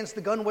waves against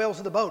the gunwales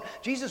of the boat.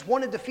 Jesus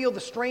wanted to feel the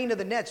strain of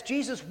the nets.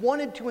 Jesus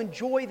wanted to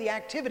enjoy the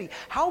activity.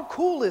 How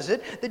cool is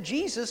it that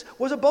Jesus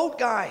was a boat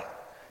guy?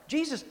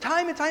 Jesus,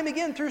 time and time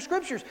again through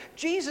scriptures,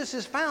 Jesus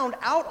is found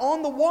out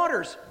on the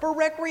waters for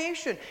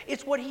recreation.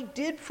 It's what he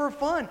did for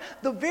fun.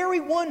 The very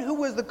one who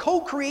was the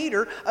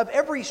co-creator of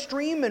every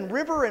stream and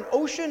river and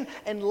ocean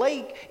and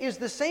lake is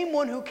the same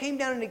one who came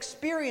down and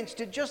experienced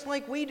it just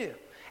like we do.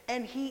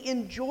 And he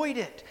enjoyed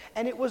it.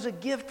 And it was a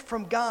gift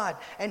from God.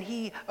 And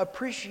he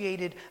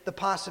appreciated the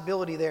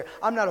possibility there.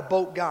 I'm not a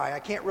boat guy.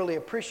 I can't really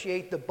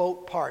appreciate the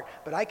boat part.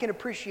 But I can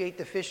appreciate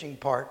the fishing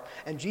part.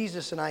 And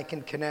Jesus and I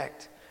can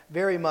connect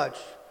very much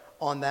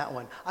on that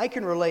one. I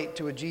can relate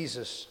to a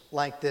Jesus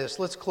like this.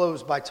 Let's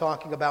close by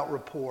talking about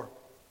rapport.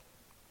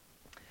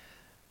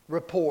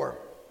 Rapport.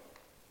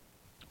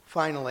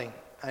 Finally,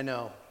 I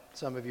know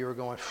some of you are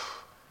going,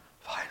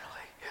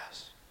 finally,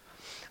 yes.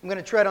 I'm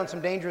going to tread on some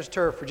dangerous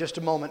turf for just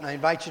a moment, and I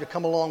invite you to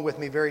come along with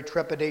me very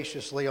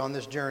trepidatiously on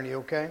this journey,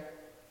 okay?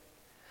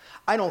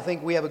 I don't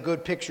think we have a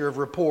good picture of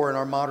rapport in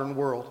our modern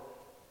world.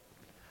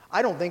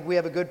 I don't think we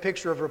have a good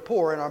picture of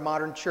rapport in our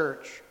modern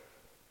church.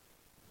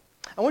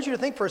 I want you to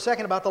think for a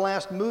second about the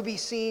last movie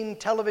scene,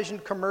 television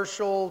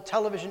commercial,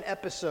 television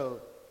episode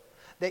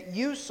that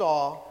you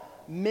saw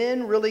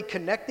Men really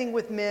connecting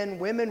with men,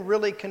 women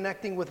really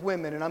connecting with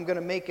women. And I'm going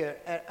to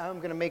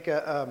make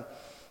a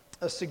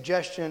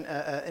suggestion,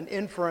 an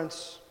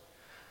inference,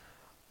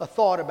 a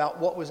thought about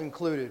what was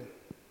included.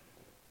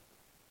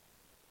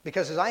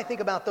 Because as I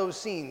think about those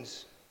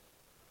scenes,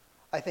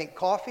 I think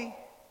coffee,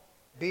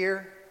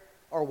 beer,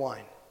 or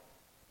wine.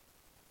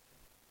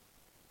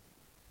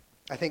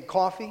 I think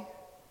coffee,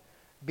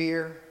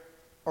 beer,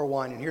 or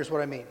wine. And here's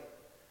what I mean.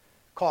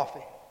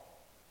 Coffee.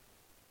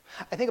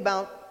 I think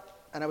about,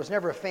 and I was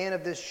never a fan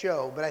of this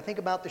show, but I think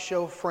about the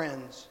show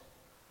Friends.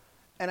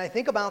 And I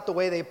think about the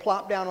way they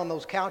plop down on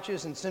those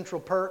couches in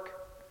Central Perk.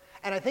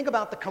 And I think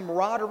about the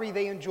camaraderie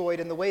they enjoyed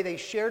and the way they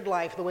shared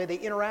life, the way they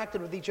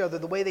interacted with each other,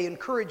 the way they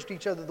encouraged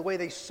each other, the way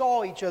they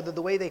saw each other,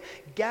 the way they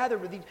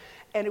gathered with each other.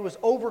 And it was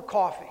over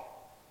coffee.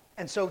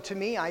 And so to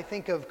me, I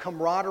think of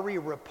camaraderie,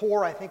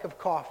 rapport, I think of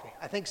coffee.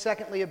 I think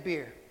secondly of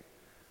beer.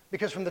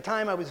 Because from the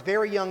time I was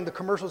very young, the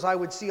commercials I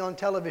would see on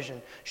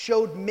television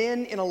showed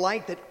men in a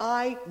light that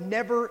I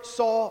never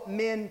saw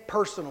men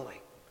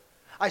personally.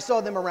 I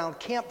saw them around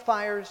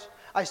campfires.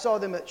 I saw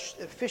them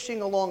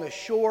fishing along a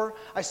shore.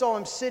 I saw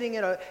them sitting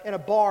in a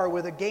bar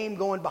with a game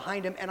going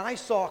behind them, and I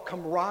saw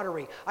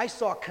camaraderie. I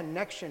saw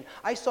connection.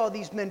 I saw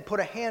these men put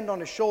a hand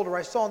on a shoulder.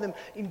 I saw them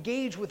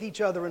engage with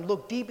each other and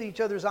look deep in each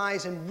other's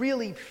eyes and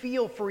really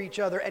feel for each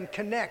other and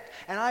connect.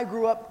 And I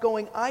grew up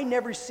going, I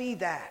never see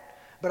that.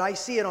 But I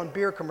see it on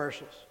beer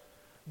commercials.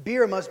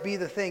 Beer must be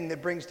the thing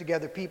that brings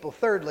together people.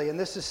 Thirdly, and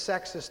this is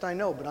sexist, I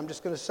know, but I'm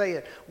just going to say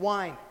it,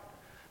 wine.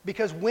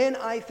 Because when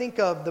I think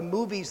of the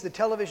movies, the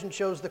television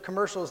shows, the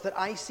commercials, that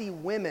I see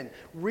women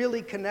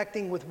really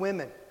connecting with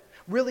women,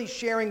 really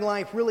sharing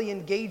life, really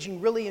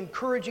engaging, really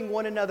encouraging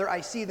one another.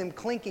 I see them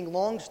clinking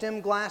long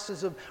stem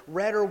glasses of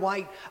red or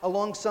white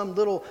along some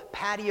little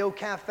patio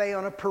cafe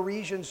on a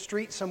Parisian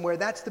street somewhere.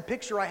 That's the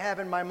picture I have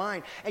in my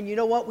mind. And you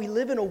know what? We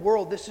live in a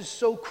world, this is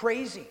so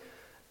crazy,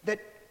 that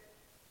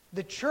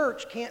the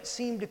church can't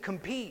seem to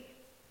compete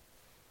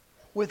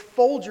with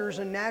Folgers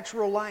and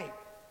natural light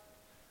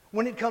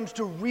when it comes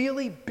to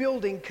really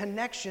building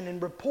connection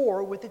and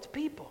rapport with its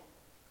people.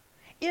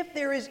 If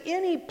there is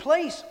any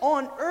place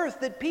on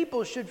earth that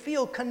people should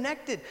feel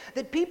connected,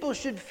 that people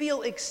should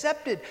feel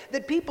accepted,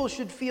 that people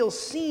should feel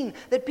seen,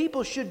 that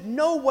people should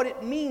know what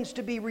it means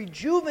to be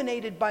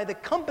rejuvenated by the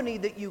company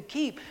that you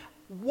keep,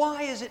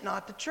 why is it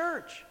not the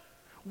church?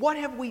 What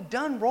have we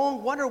done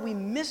wrong? What are we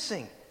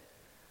missing?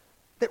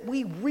 That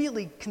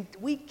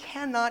we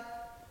cannot.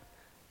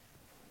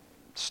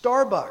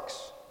 Starbucks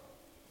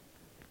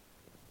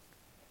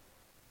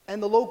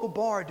and the local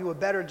bar do a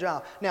better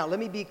job. Now, let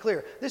me be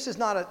clear. This is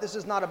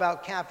not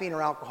about caffeine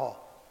or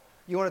alcohol.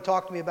 You want to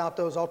talk to me about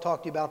those? I'll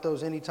talk to you about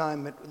those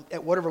anytime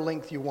at whatever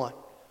length you want.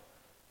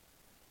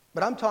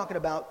 But I'm talking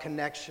about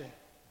connection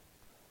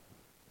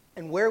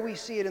and where we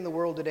see it in the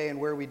world today and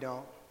where we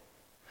don't.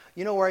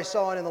 You know where I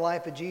saw it in the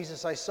life of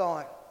Jesus? I saw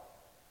it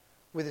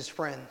with his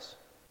friends.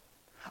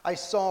 I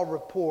saw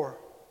rapport.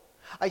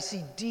 I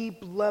see deep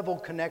level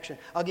connection.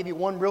 I'll give you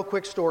one real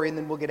quick story and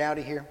then we'll get out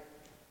of here.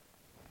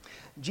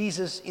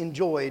 Jesus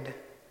enjoyed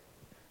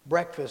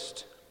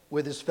breakfast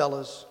with his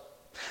fellows.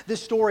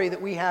 This story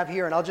that we have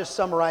here, and I'll just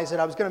summarize it.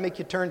 I was going to make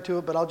you turn to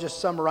it, but I'll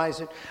just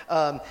summarize it.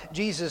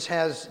 Jesus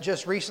has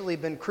just recently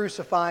been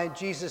crucified.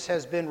 Jesus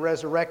has been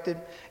resurrected.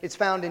 It's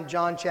found in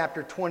John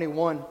chapter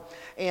 21.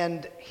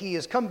 And he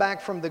has come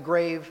back from the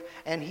grave,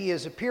 and he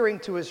is appearing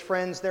to his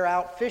friends. They're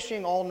out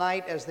fishing all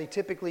night, as they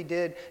typically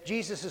did.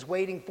 Jesus is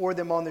waiting for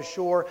them on the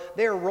shore.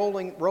 They're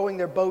rowing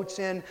their boats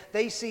in.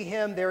 They see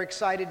him. They're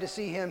excited to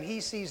see him. He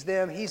sees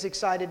them. He's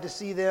excited to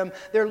see them.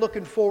 They're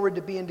looking forward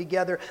to being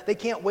together. They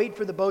can't wait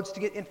for the boats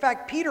to get. In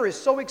fact, Peter is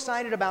so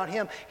excited about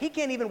him, he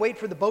can't even wait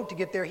for the boat to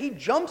get there. He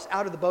jumps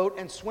out of the boat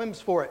and swims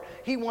for it.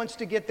 He wants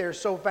to get there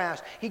so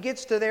fast. He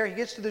gets to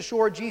the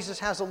shore. Jesus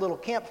has a little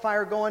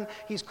campfire going.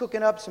 He's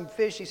cooking up some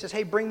fish. He says,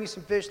 hey, bring me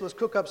some fish. Let's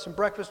cook up some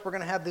breakfast. We're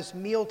going to have this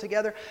meal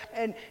together.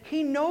 And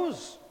he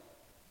knows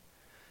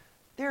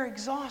they're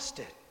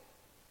exhausted.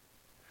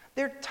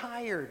 They're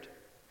tired.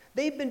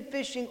 They've been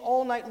fishing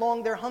all night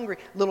long. They're hungry.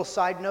 Little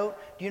side note,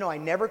 do you know I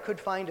never could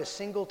find a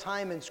single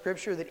time in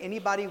Scripture that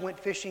anybody went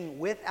fishing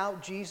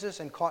without Jesus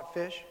and caught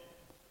fish?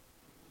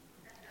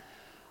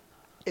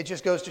 It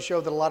just goes to show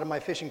that a lot of my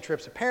fishing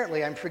trips,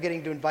 apparently I'm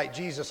forgetting to invite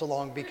Jesus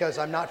along because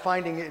I'm not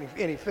finding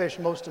any fish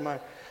most of my...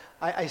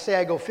 I say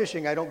I go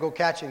fishing, I don't go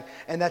catching.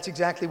 And that's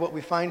exactly what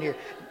we find here.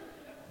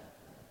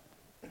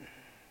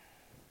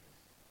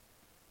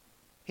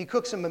 He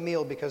cooks them a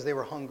meal because they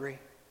were hungry.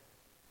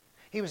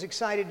 He was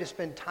excited to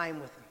spend time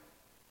with them.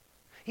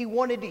 He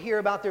wanted to hear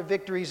about their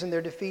victories and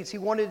their defeats. He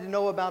wanted to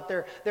know about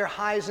their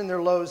highs and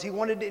their lows. He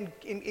wanted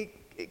to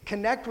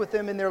connect with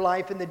them in their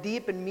life in the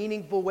deep and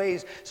meaningful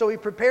ways. So he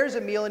prepares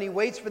a meal and he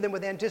waits for them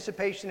with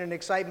anticipation and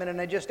excitement. And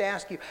I just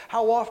ask you,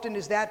 how often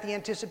is that the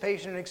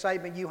anticipation and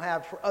excitement you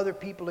have for other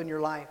people in your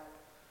life?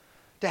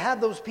 To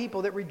have those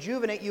people that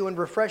rejuvenate you and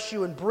refresh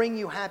you and bring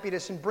you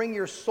happiness and bring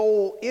your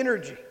soul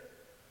energy.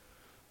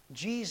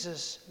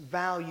 Jesus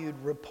valued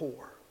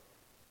rapport.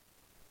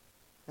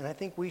 And I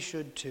think we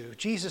should too.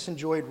 Jesus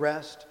enjoyed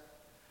rest.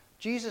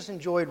 Jesus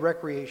enjoyed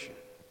recreation.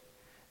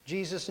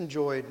 Jesus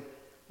enjoyed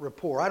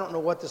rapport. I don't know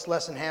what this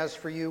lesson has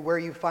for you, where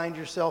you find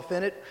yourself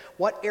in it,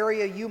 what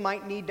area you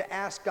might need to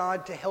ask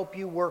God to help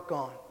you work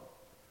on.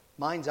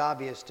 Mine's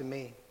obvious to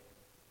me.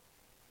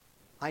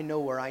 I know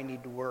where I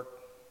need to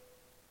work.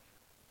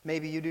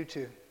 Maybe you do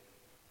too.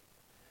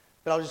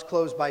 But I'll just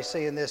close by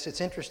saying this. It's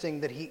interesting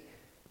that he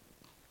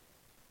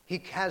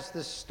has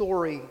this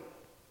story,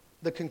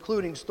 the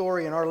concluding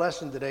story in our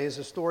lesson today is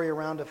a story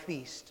around a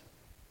feast.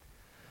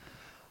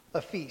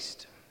 A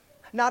feast.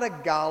 Not a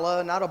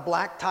gala, not a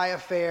black tie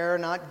affair,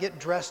 not get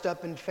dressed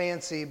up and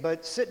fancy,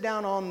 but sit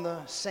down on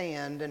the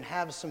sand and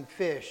have some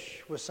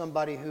fish with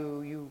somebody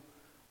who you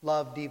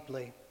love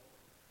deeply.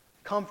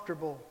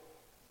 Comfortable,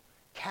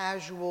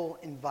 casual,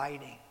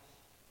 inviting.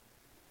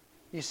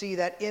 You see,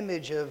 that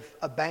image of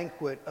a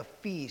banquet, a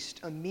feast,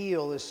 a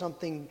meal is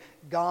something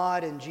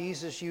God and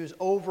Jesus use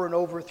over and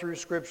over through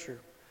Scripture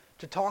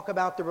to talk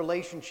about the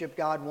relationship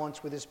God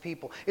wants with His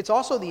people. It's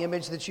also the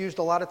image that's used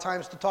a lot of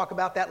times to talk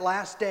about that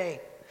last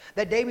day.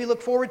 That day we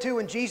look forward to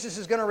when Jesus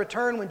is going to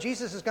return, when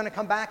Jesus is going to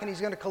come back and He's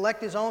going to collect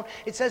His own.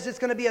 It says it's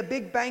going to be a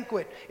big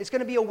banquet. It's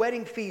going to be a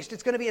wedding feast.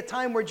 It's going to be a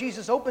time where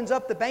Jesus opens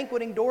up the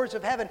banqueting doors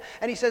of heaven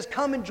and He says,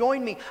 come and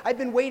join me. I've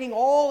been waiting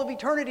all of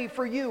eternity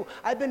for you.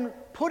 I've been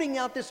putting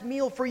out this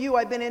meal for you.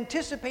 I've been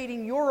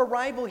anticipating your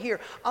arrival here.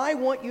 I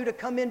want you to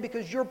come in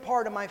because you're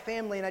part of my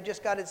family. And I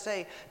just got to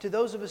say, to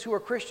those of us who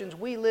are Christians,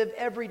 we live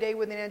every day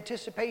with an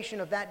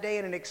anticipation of that day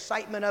and an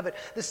excitement of it.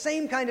 The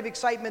same kind of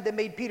excitement that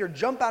made Peter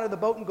jump out of the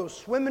boat and go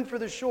swimming for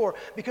the shore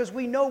because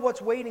we know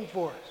what's waiting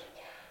for us.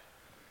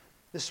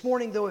 This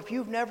morning, though, if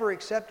you've never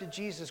accepted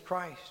Jesus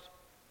Christ,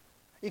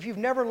 if you've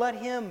never let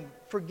Him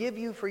forgive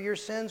you for your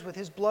sins with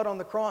His blood on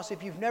the cross,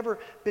 if you've never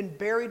been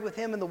buried with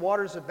Him in the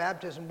waters of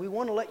baptism, we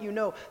want to let you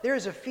know there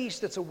is a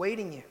feast that's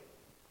awaiting you.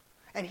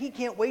 And He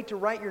can't wait to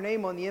write your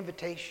name on the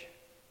invitation.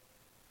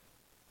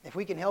 If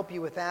we can help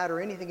you with that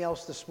or anything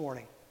else this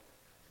morning,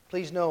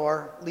 please know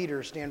our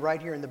leaders stand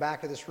right here in the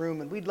back of this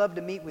room, and we'd love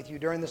to meet with you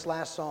during this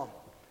last song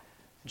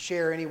and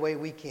share any way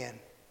we can.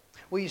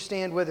 Will you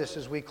stand with us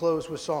as we close with song?